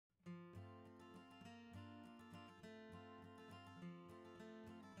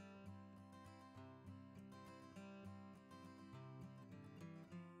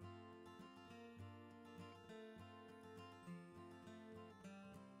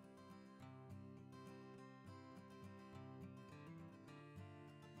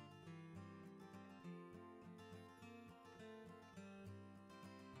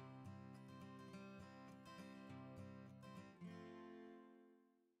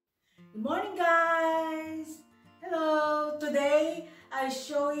I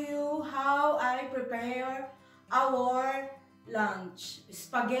show you how I prepare our lunch.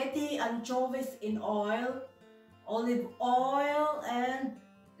 Spaghetti anchovies in oil, olive oil, and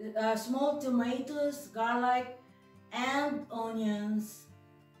small tomatoes, garlic, and onions.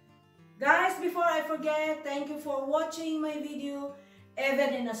 Guys, before I forget, thank you for watching my video,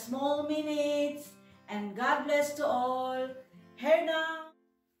 even in a small minutes, and God bless to all. Here now.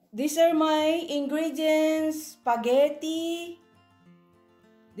 These are my ingredients: spaghetti.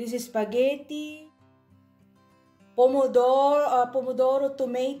 This is spaghetti, pomodoro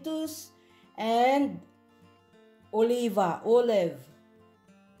tomatoes, and olive.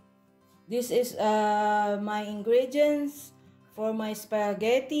 This is my ingredients for my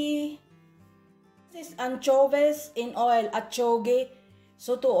spaghetti. This is anchovies in oil, anchovy,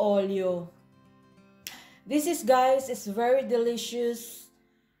 soto olio. This is, guys, is very delicious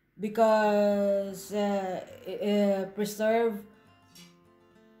because preserve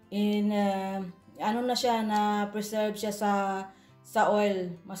in ano na siya, na preserve siya sa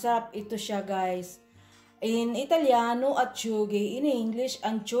oil. Masarap ito siya, guys. In Italiano, anchovy. In English,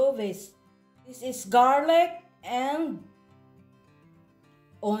 anchovies. This is garlic and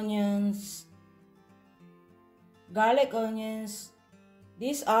onions. Garlic, onions.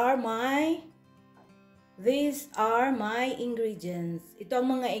 These are my ingredients. Ito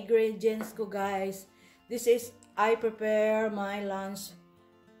ang mga ingredients ko, guys. This is, I prepare my lunch.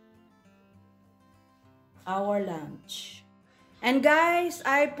 Our lunch. And guys,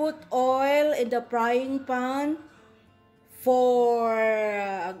 I put oil in the frying pan for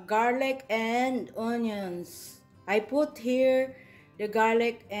garlic and onions. I put here the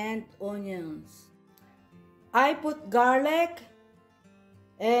garlic and onions. I put garlic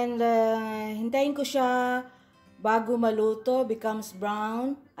and hintayin ko siya bago maluto, becomes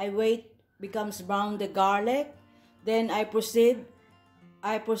brown. I wait becomes brown the garlic. Then I proceed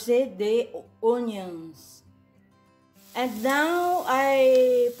the onions. And now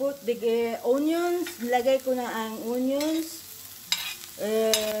I put the onions. Nilagay ko na ang onions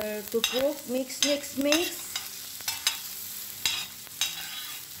to cook. Mix.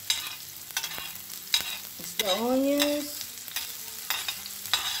 It's the onions.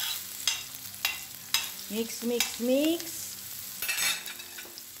 Mix.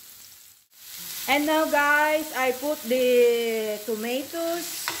 And now, guys, I put the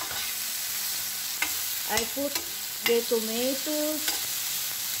tomatoes.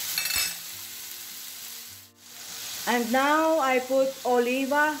 And now I put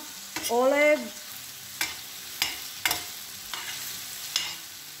olive. I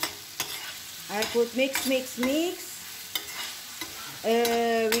put mix. We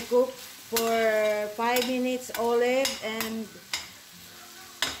cook for 5 minutes olive and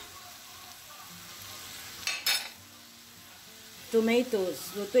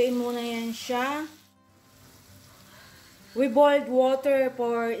tomatoes. Lutuin muna yan siya. We boiled water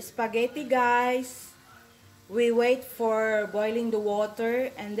for spaghetti, guys. We wait for boiling the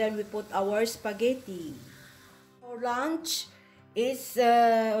water and then we put our spaghetti. Our lunch is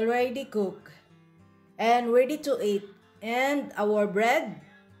already cooked and ready to eat. And our bread.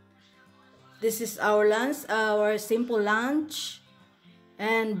 This is our lunch, our simple lunch.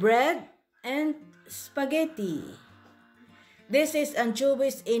 And bread and spaghetti. This is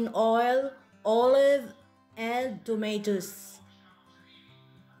anchovies in oil, olive, and tomatoes.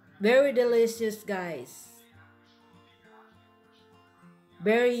 Very delicious, guys.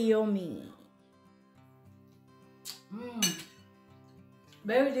 Very yummy.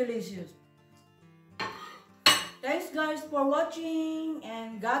 Very delicious. Thanks, guys, for watching,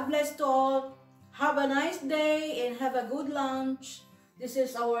 and God bless to all. Have a nice day and have a good lunch. This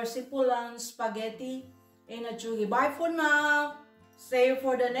is our simple lunch, spaghetti and anchovy. Bye for now. See you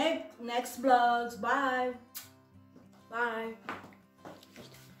for the next vlogs. Bye.